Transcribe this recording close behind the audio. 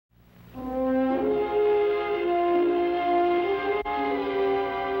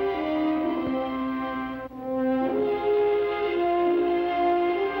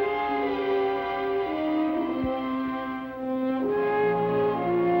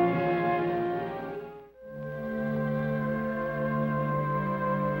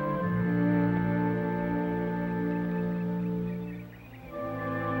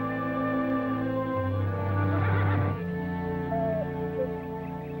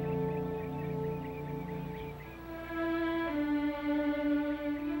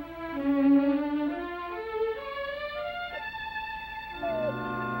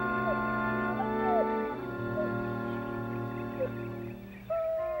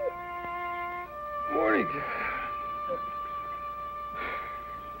right.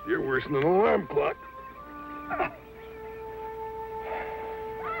 You're worse than an alarm clock.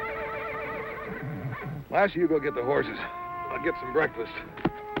 Lassie, you go get the horses. I'll get some breakfast.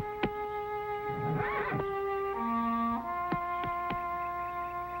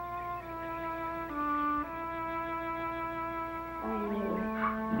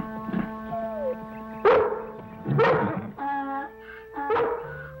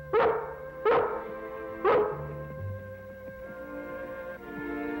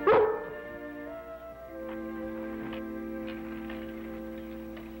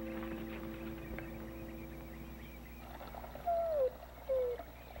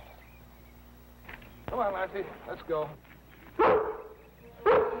 Come on, Lassie. Let's go.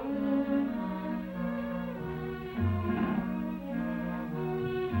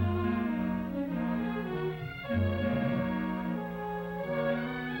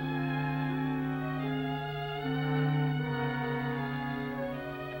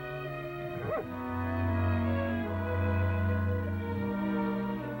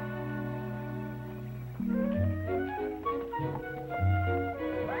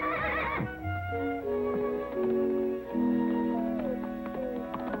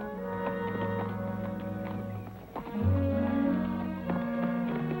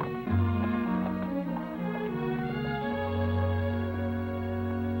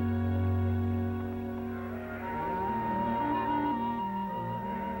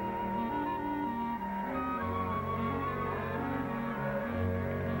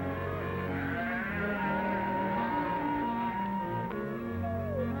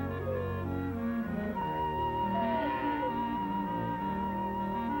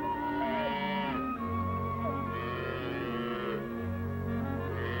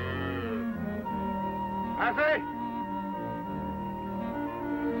 Lassie!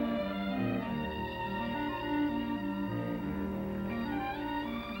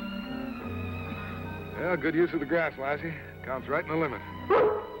 Yeah, good use of the grass, Lassie. Counts right in the limit.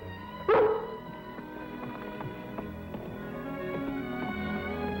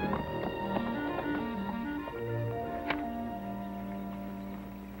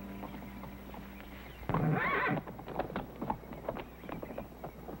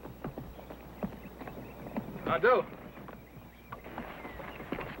 I do.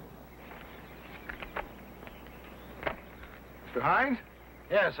 Mr. Hines?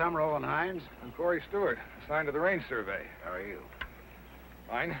 Yes, I'm Roland Hines. I'm Corey Stewart, assigned to the range survey. How are you?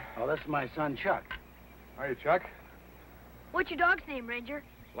 Fine. Oh, that's my son, Chuck. How are you, Chuck? What's your dog's name, Ranger?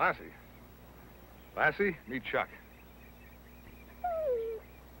 Lassie. Lassie, meet Chuck.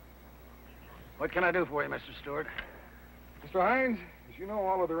 What can I do for you, Mr. Stewart? Mr. Hines, as you know,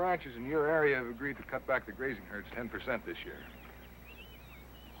 all of the ranchers in your area have agreed to cut back the grazing herds 10% this year.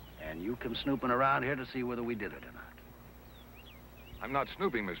 And you come snooping around here to see whether we did it or not. I'm not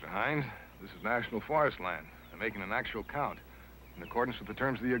snooping, Mr. Hines. This is national forest land. I'm making an actual count in accordance with the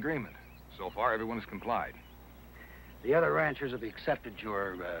terms of the agreement. So far, everyone has complied. The other ranchers have accepted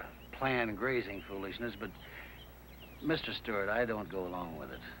your planned grazing foolishness, but, Mr. Stewart, I don't go along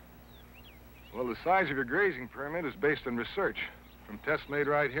with it. Well, the size of your grazing permit is based on research from tests made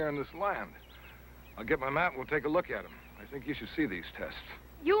right here in this land. I'll get my map and we'll take a look at them. I think you should see these tests.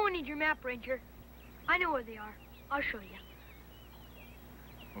 You won't need your map, Ranger. I know where they are. I'll show you.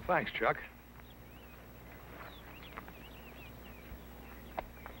 Well, thanks, Chuck.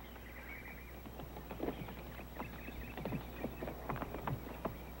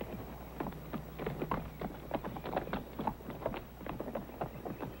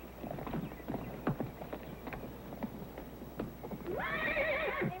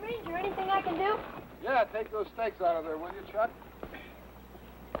 Hey, Ranger, anything I can do? Yeah, take those stakes out of there, will you, Chuck?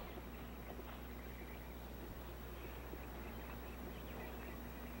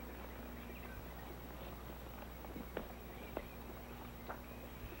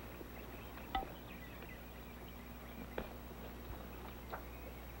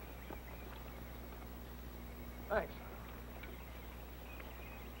 Thanks.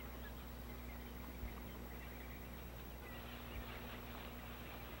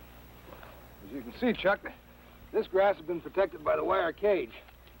 As you can see, Chuck, this grass has been protected by the wire cage.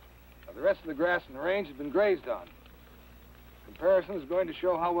 Now, the rest of the grass in the range has been grazed on. Comparison is going to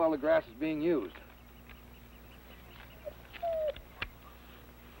show how well the grass is being used.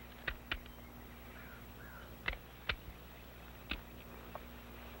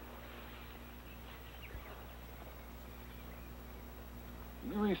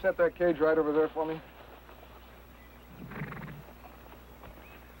 Can you reset that cage right over there for me?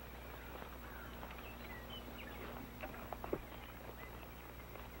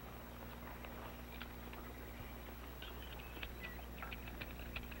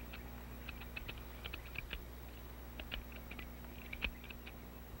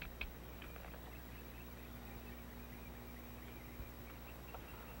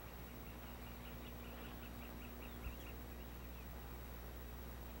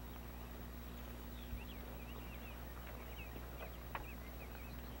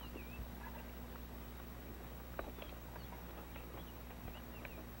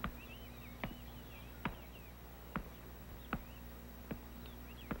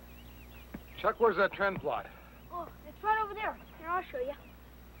 Chuck, where's that trend plot? Oh, it's right over there. Here, I'll show you.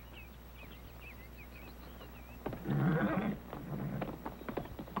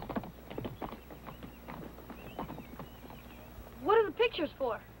 What are the pictures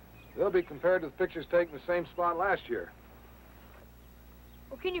for? They'll be compared to the pictures taken the same spot last year.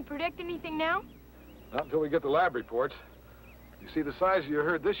 Well, can you predict anything now? Not until we get the lab reports. You see, the size of your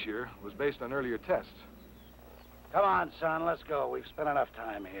herd this year was based on earlier tests. Come on, son, let's go. We've spent enough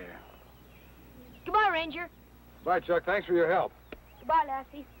time here. Goodbye, Ranger. Bye, Chuck. Thanks for your help. Goodbye,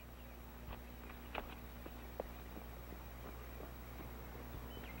 Lassie.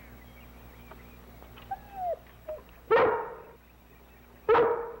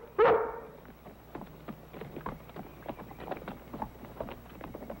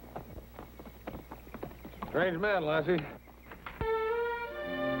 Strange man, Lassie.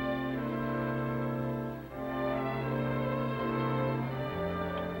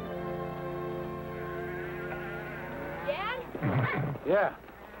 Dad? Yeah.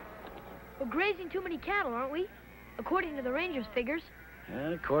 We're grazing too many cattle, aren't we? According to the ranger's figures. Yeah,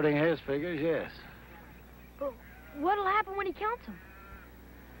 according to his figures, yes. But what'll happen when he counts them?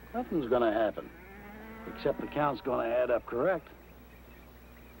 Nothing's gonna happen. Except the count's gonna add up correct.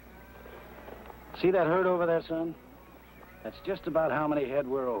 See that herd over there, son? That's just about how many head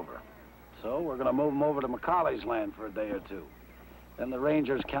we're over. So we're gonna move them over to Macaulay's land for a day or two. Then the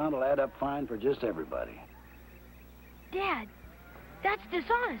ranger's count will add up fine for just everybody. Dad, that's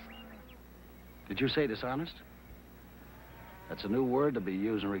dishonest. Did you say dishonest? That's a new word to be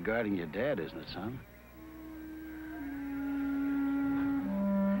using regarding your dad, isn't it, son?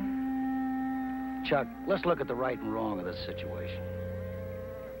 Chuck, let's look at the right and wrong of this situation.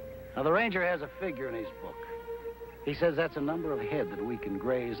 Now, the ranger has a figure in his book. He says that's a number of head that we can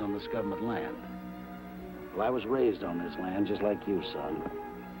graze on this government land. Well, I was raised on this land just like you, son.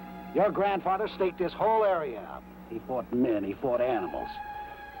 Your grandfather staked this whole area out. He fought men, he fought animals.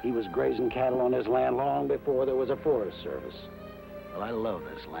 He was grazing cattle on this land long before there was a Forest Service. Well, I love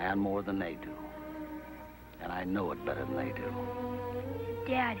this land more than they do. And I know it better than they do.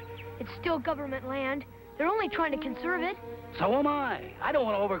 Dad, it's still government land. They're only trying to conserve it. So am I. I don't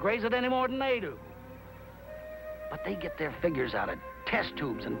want to overgraze it any more than they do. But they get their figures out of test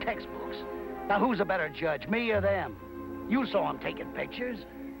tubes and textbooks. Now, who's a better judge, me or them? You saw him taking pictures.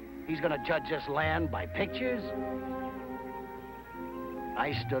 He's gonna judge this land by pictures?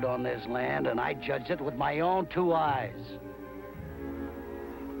 I stood on this land and I judged it with my own 2 eyes.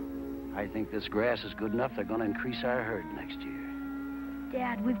 I think this grass is good enough. They're gonna increase our herd next year.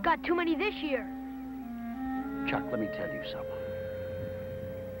 Dad, we've got too many this year. Chuck, let me tell you something.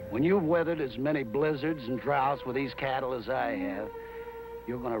 When you've weathered as many blizzards and droughts with these cattle as I have,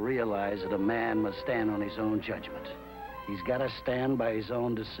 you're gonna realize that a man must stand on his own judgment. He's gotta stand by his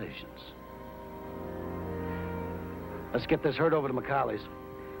own decisions. Let's get this herd over to Macaulay's.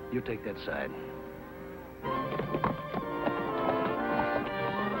 You take that side.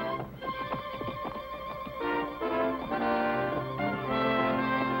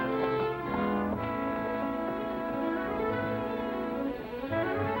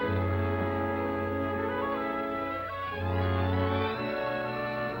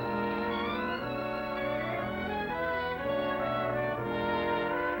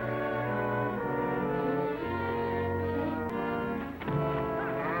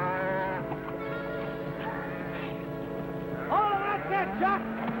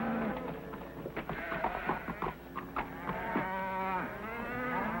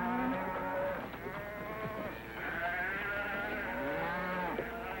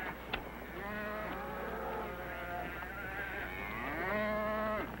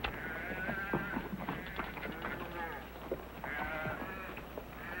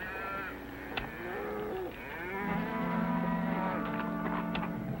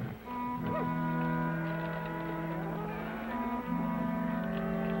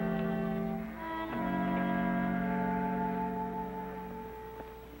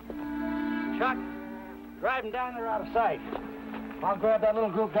 Chuck, drive them down there out of sight. I'll grab that little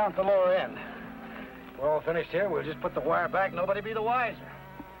group down at the lower end. We're all finished here. We'll just put the wire back. Nobody be the wiser.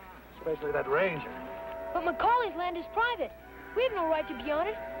 Especially that ranger. But Macaulay's land is private. We have no right to be on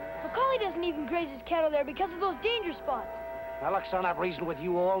it. Macaulay doesn't even graze his cattle there because of those danger spots. Now, look, son, I've reasoned with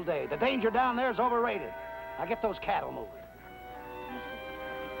you all day. The danger down there is overrated. Now, get those cattle moving.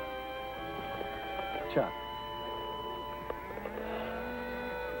 Chuck.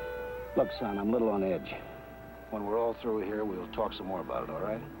 Look, son, I'm a little on edge. When we're all through here, we'll talk some more about it, all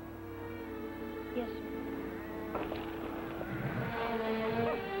right? Yes, sir.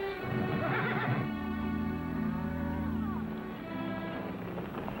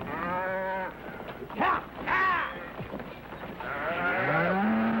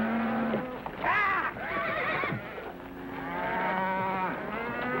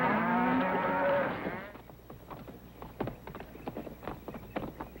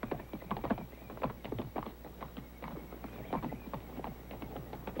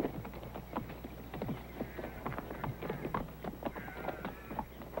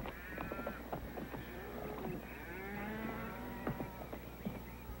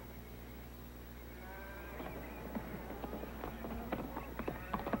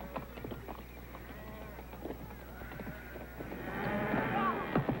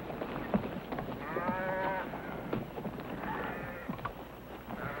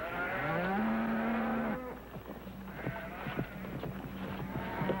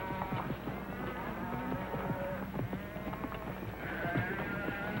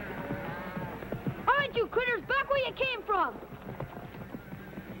 it came from.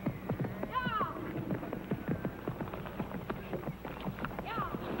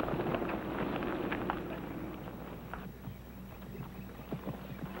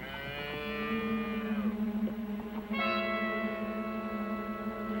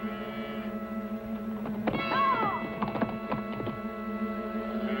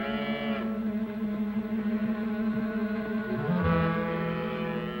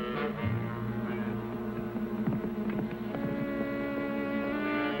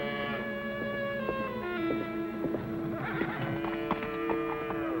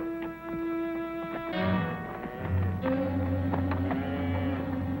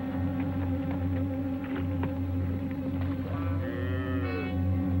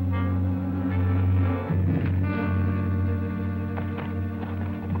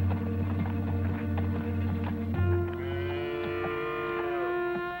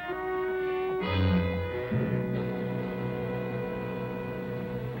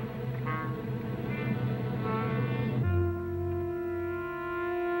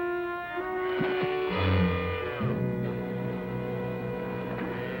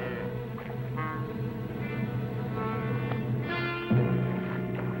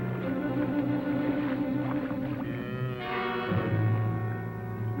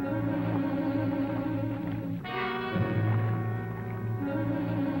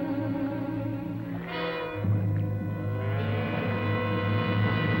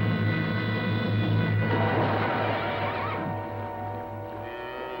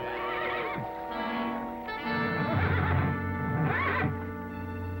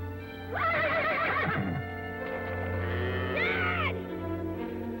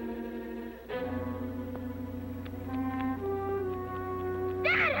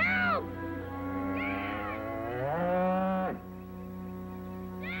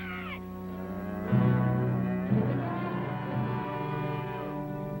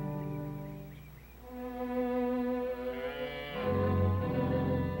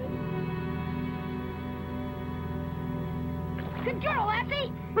 Good girl,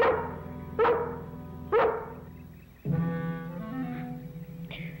 Lassie!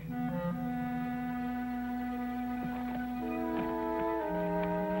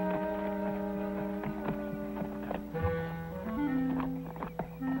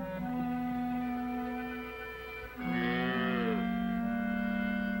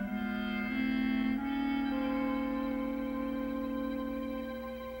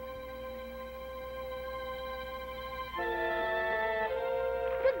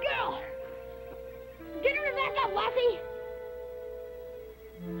 Get her back up, Lassie!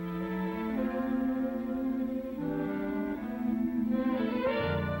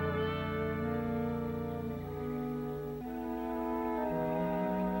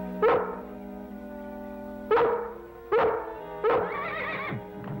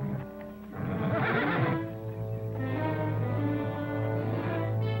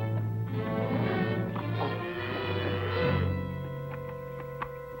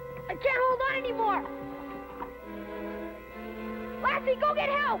 I can't hold on anymore! Lassie, go get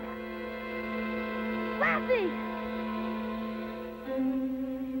help! Lassie!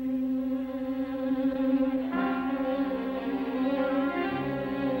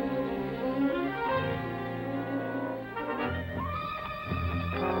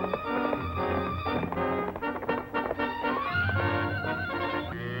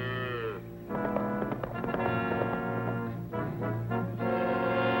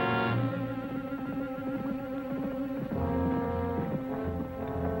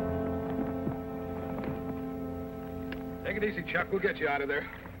 Take it easy, Chuck. We'll get you out of there.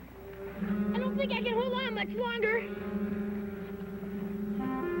 I don't think I can hold on much longer.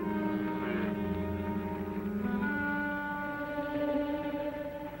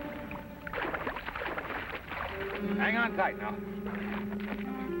 Hang on tight now.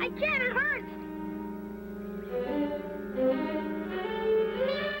 I can't, it hurts.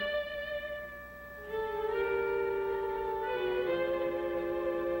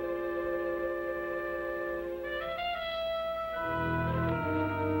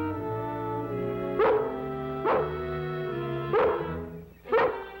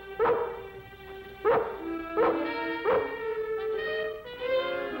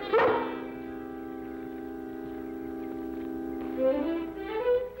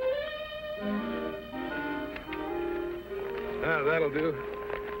 Ah, that'll do.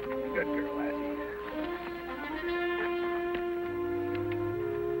 Good girl, Lassie.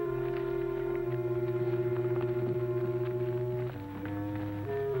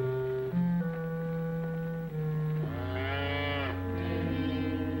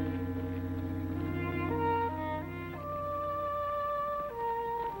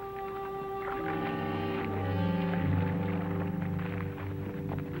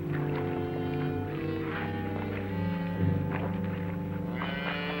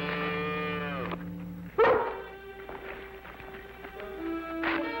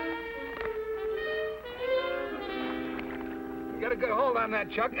 good hold on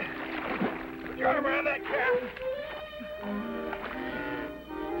that, Chuck. Put your arm around that calf.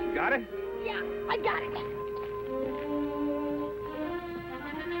 You got it? Yeah, I got it.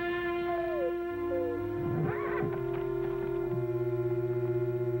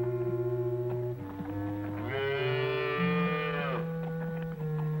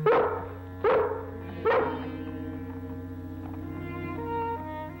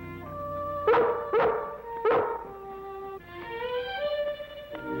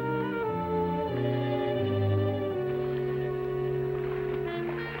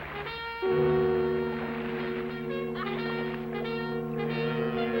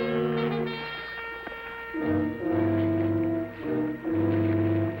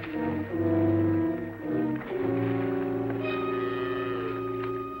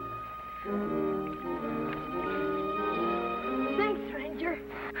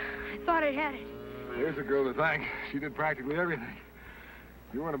 Here's a girl to thank. She did practically everything.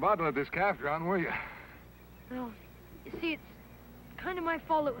 You weren't about to let this calf drown, were you? No. You see, it's kind of my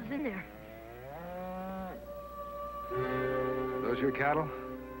fault it was in there. Those your cattle?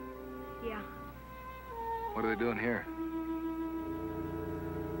 Yeah. What are they doing here?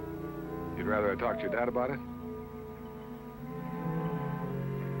 You'd rather I talk to your dad about it?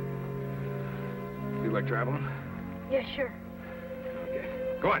 You like traveling? Yeah, sure. Okay.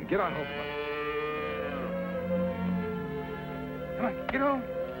 Go on, get on home. Come on, get home.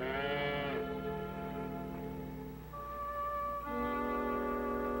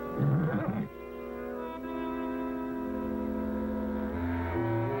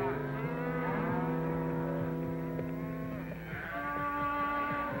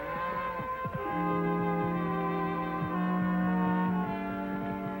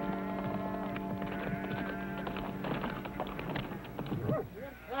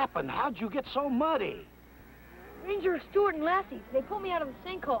 How'd you get so muddy? Ranger, Stewart, and Lassie, they pulled me out of the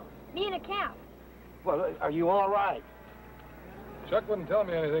sinkhole. Me and a calf. Well, are you all right? Chuck wouldn't tell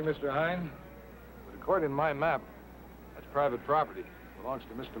me anything, Mr. Hine. But according to my map, that's private property. It belongs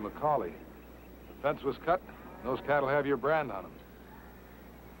to Mr. McCauley. The fence was cut, and those cattle have your brand on them.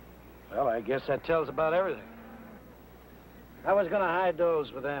 Well, I guess that tells about everything. I was gonna hide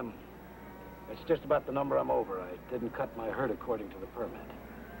those with them. It's just about the number I'm over. I didn't cut my herd according to the permit.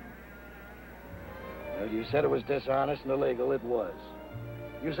 Well, you said it was dishonest and illegal. It was.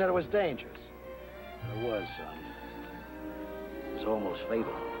 You said it was dangerous. It was, son. It was almost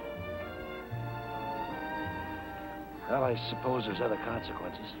fatal. Well, I suppose there's other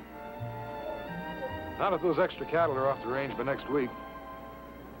consequences. Not if those extra cattle are off the range by next week.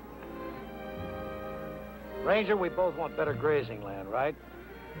 Ranger, we both want better grazing land, right?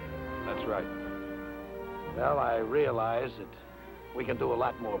 That's right. Well, I realize that we can do a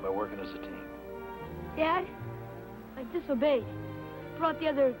lot more by working as a team. Dad, I disobeyed. Brought the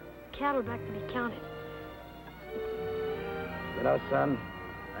other cattle back to be counted. You know, son,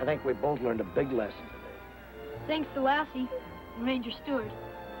 I think we both learned a big lesson today. Thanks to Lassie and Ranger Stewart.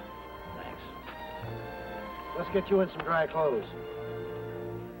 Thanks. Let's get you in some dry clothes.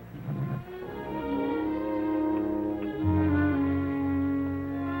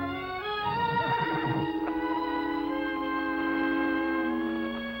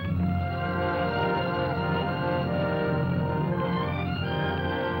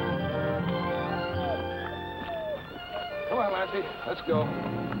 Let's go.